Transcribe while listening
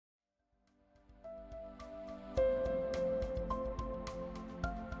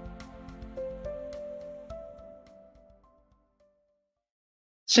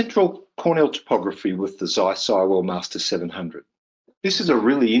Central corneal topography with the ZEISS IOL Master 700. This is a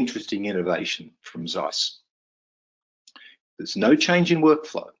really interesting innovation from ZEISS. There's no change in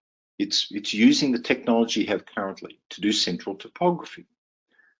workflow. It's using the technology you have currently to do central topography.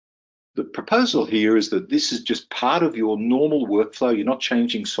 The proposal here is that this is just part of your normal workflow. You're not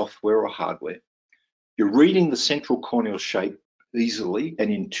changing software or hardware. You're reading the central corneal shape easily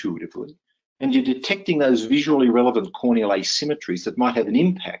and intuitively, and you're detecting those visually relevant corneal asymmetries that might have an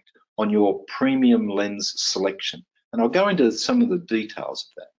impact on your premium lens selection. And I'll go into some of the details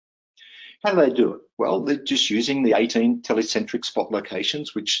of that. How do they do it? Well, they're just using the 18 telecentric spot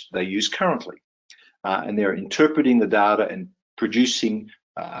locations, which they use currently. And they're interpreting the data and producing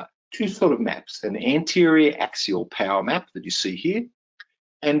two sort of maps, an anterior axial power map that you see here.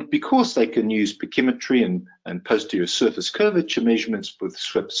 And because they can use pachymetry and posterior surface curvature measurements with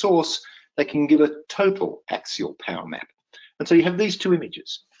SWEPT Source, they can give a total axial power map. And so you have these two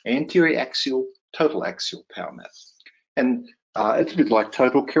images, anterior axial, total axial power map. And it's a bit like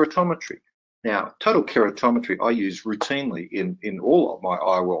total keratometry. Now, total keratometry I use routinely in all of my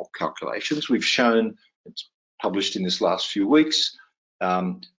IOL calculations. We've shown, it's published in this last few weeks,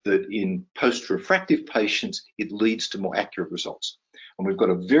 that in post-refractive patients, it leads to more accurate results. And we've got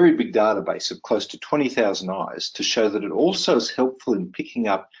a very big database of close to 20,000 eyes to show that it also is helpful in picking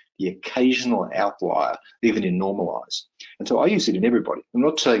up the occasional outlier, even in normal eyes. And so I use it in everybody. I'm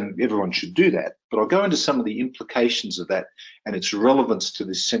not saying everyone should do that, but I'll go into some of the implications of that and its relevance to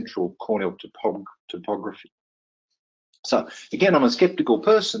this central corneal topography. So again, I'm a skeptical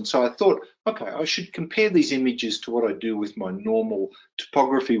person, so I thought, okay, I should compare these images to what I do with my normal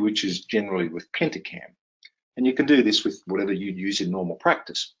topography, which is generally with Pentacam. And you can do this with whatever you'd use in normal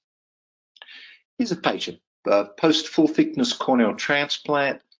practice. Here's a patient, post full thickness corneal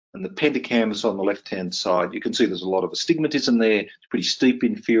transplant, and the Pentacam is on the left-hand side. You can see there's a lot of astigmatism there. It's pretty steep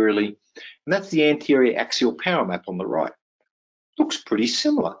inferiorly. And that's the anterior axial power map on the right. Looks pretty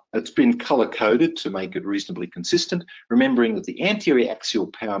similar. It's been color-coded to make it reasonably consistent, remembering that the anterior axial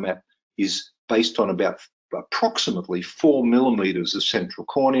power map is based on about approximately 4 millimeters of central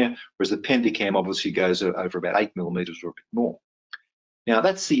cornea, whereas the Pentacam obviously goes over about 8 millimeters or a bit more. Now,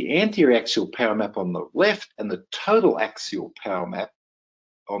 that's the anterior axial power map on the left and the total axial power map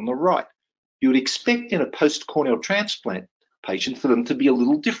on the right. You would expect in a post-corneal transplant patient for them to be a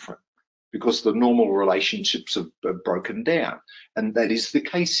little different because the normal relationships have broken down. And that is the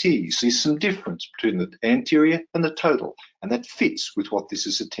case here. You see some difference between the anterior and the total, and that fits with what this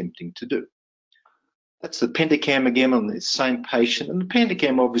is attempting to do. That's the Pentacam again on the same patient, and the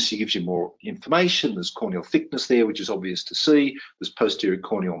Pentacam obviously gives you more information. There's corneal thickness there, which is obvious to see. There's posterior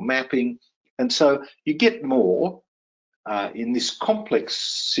corneal mapping, and so you get more in this complex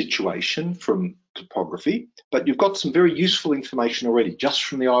situation from topography, but you've got some very useful information already just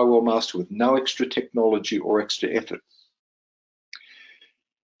from the IOLMaster with no extra technology or extra effort.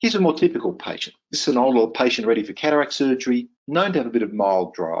 Here's a more typical patient. This is an older patient ready for cataract surgery, known to have a bit of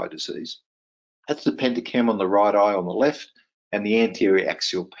mild dry eye disease. That's the Pentacam on the right eye on the left and the anterior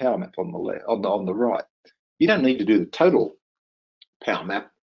axial power map on the left, on the right. You don't need to do the total power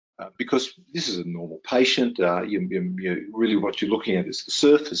map because this is a normal patient. Really what you're looking at is the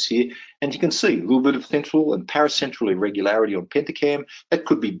surface here, and you can see a little bit of central and paracentral irregularity on Pentacam. That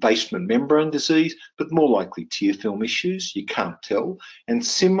could be basement membrane disease, but more likely tear film issues. You can't tell. And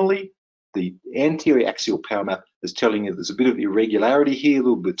similarly, the anterior axial power map is telling you there's a bit of irregularity here, a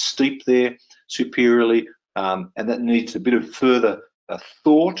little bit steep there superiorly, and that needs a bit of further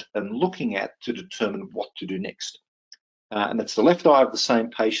thought and looking at to determine what to do next. And that's the left eye of the same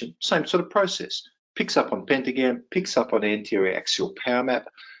patient, same sort of process. Picks up on Pentacam, picks up on anterior axial power map.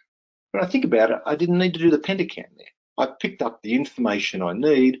 When I think about it, I didn't need to do the Pentacam there. I picked up the information I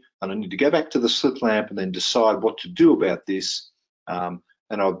need, and I need to go back to the slit lamp and then decide what to do about this.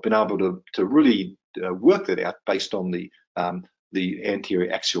 And I've been able to really work that out based on the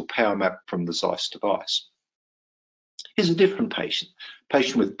anterior axial power map from the ZEISS device. Here's a different patient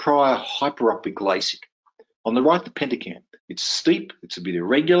with prior hyperopic LASIK. On the right, the Pentacam. It's steep, it's a bit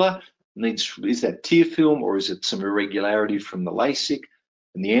irregular. Is that tear film or is it some irregularity from the LASIK?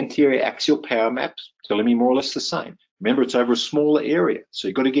 And the anterior axial power map's telling me more or less the same. Remember, it's over a smaller area, so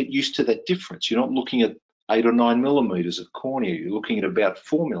you've got to get used to that difference. You're not looking at 8 or 9 millimeters of cornea, you're looking at about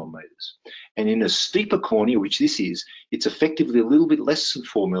 4 millimeters. And in a steeper cornea, which this is, it's effectively a little bit less than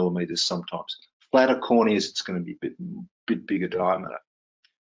 4 millimeters sometimes. Flatter corneas, it's going to be a bit bigger diameter.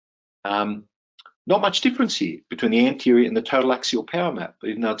 Not much difference here between the anterior and the total axial power map,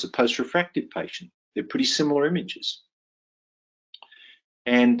 even though it's a post-refractive patient. They're pretty similar images.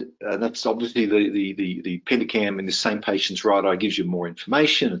 And that's obviously the pentacam in the same patient's right eye gives you more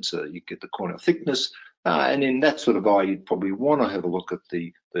information. You get the corneal thickness, and in that sort of eye, you'd probably want to have a look at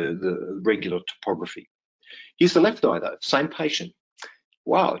the regular topography. Here's the left eye though, same patient.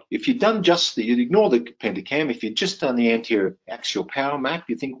 Wow, if you'd done you'd ignore the pentacam. If you'd just done the anterior axial power map,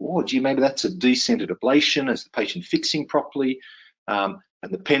 you think, oh, gee, maybe that's a decentered ablation. Is the patient fixing properly? And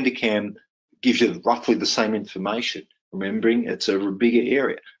the pentacam gives you roughly the same information. Remembering it's a bigger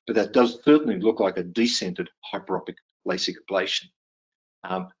area, but that does certainly look like a decentered hyperopic LASIK ablation.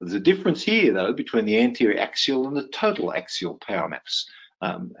 There's a difference here, though, between the anterior axial and the total axial power maps.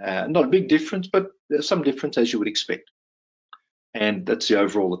 Not a big difference, but there's some difference as you would expect. And that's the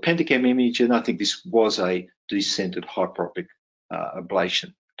overall the pentacam image, and I think this was a decentered hyperopic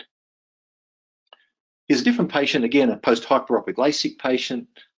ablation. Here's a different patient, again, a post-hyperopic LASIK patient.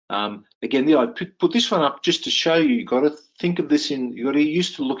 Again, I put this one up just to show you, you've got to think of this you've got to get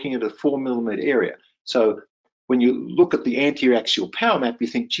used to looking at a 4mm area. So when you look at the anterior axial power map, you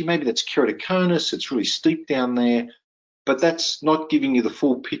think, gee, maybe that's keratoconus, it's really steep down there, but that's not giving you the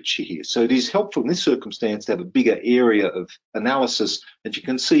full picture here. So it is helpful in this circumstance to have a bigger area of analysis. As you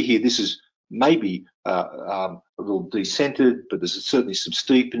can see here, this is maybe a little decentered, but there's certainly some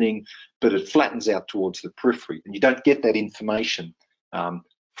steepening, but it flattens out towards the periphery, and you don't get that information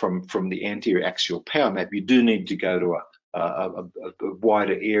from the anterior axial power map. You do need to go to a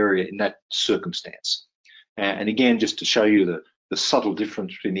wider area in that circumstance. And again, just to show you the subtle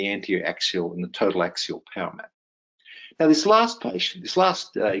difference between the anterior axial and the total axial power map. Now, this last patient, this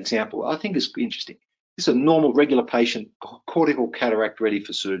last example, I think is interesting. This is a normal, regular patient, cortical cataract ready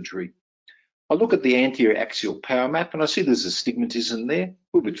for surgery. I look at the anterior axial power map and I see there's astigmatism there, a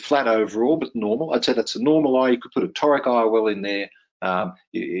little bit flat overall, but normal. I'd say that's a normal eye. You could put a toric IOL in there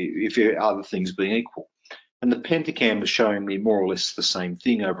if other things being equal. And the pentacam is showing me more or less the same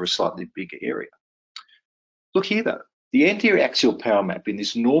thing over a slightly bigger area. Look here though, the anterior axial power map in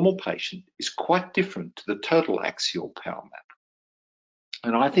this normal patient is quite different to the total axial power map.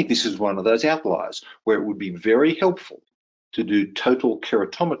 And I think this is one of those outliers where it would be very helpful to do total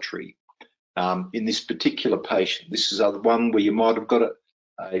keratometry in this particular patient. This is one where you might have got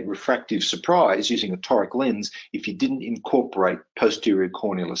a refractive surprise using a toric lens if you didn't incorporate posterior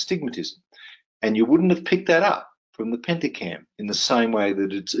corneal astigmatism. And you wouldn't have picked that up from the pentacam in the same way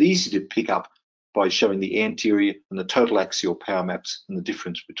that it's easy to pick up by showing the anterior and the total axial power maps and the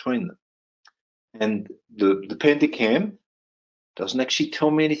difference between them. And the pentacam doesn't actually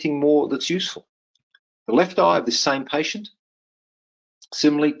tell me anything more that's useful. The left eye of this same patient,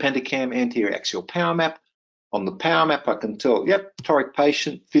 similarly, pentacam, anterior axial power map. On the power map, I can tell, yep, toric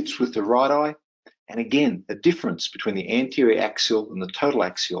patient fits with the right eye. And again, a difference between the anterior axial and the total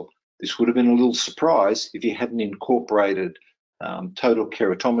axial. This would have been a little surprise if you hadn't incorporated total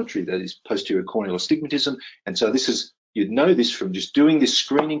keratometry, that is posterior corneal astigmatism. And so this is, you'd know this from just doing this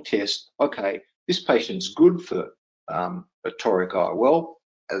screening test. Okay, this patient's good for a toric eye. Well,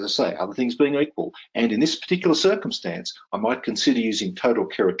 as I say, other things being equal. And in this particular circumstance, I might consider using total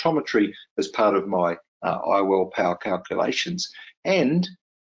keratometry as part of my IOL power calculations. And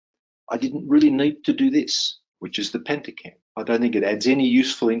I didn't really need to do this, which is the pentacam. I don't think it adds any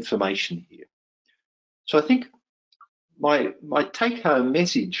useful information here. So I think my take-home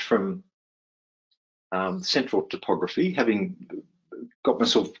message from Central Topography, having got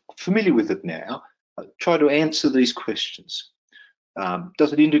myself familiar with it now, I try to answer these questions.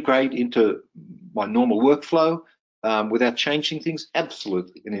 Does it integrate into my normal workflow without changing things?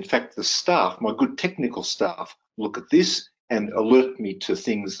 Absolutely. And in fact, the staff, my good technical staff, look at this and alert me to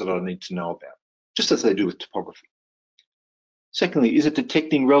things that I need to know about, just as they do with topography. Secondly, is it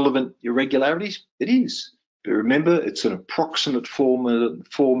detecting relevant irregularities? It is. But remember, it's an approximate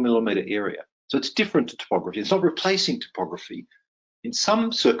 4mm area. So it's different to topography. It's not replacing topography. In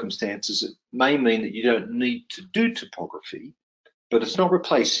some circumstances, it may mean that you don't need to do topography, but it's not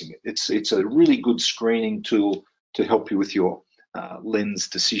replacing it. It's a really good screening tool to help you with your lens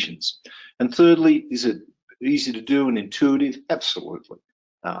decisions. And thirdly, is it easy to do and intuitive? Absolutely.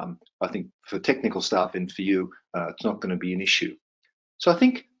 I think for technical staff and for you, it's not going to be an issue. So I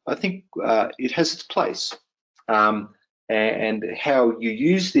think it has its place. And how you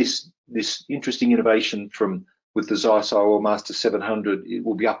use this interesting innovation with the ZEISS IOL Master 700, it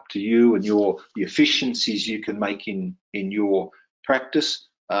will be up to you and the efficiencies you can make in your practice.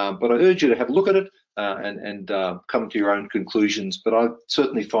 But I urge you to have a look at it and come to your own conclusions. But I'm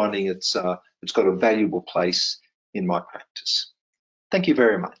certainly finding it's got a valuable place in my practice. Thank you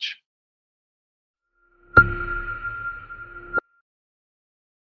very much.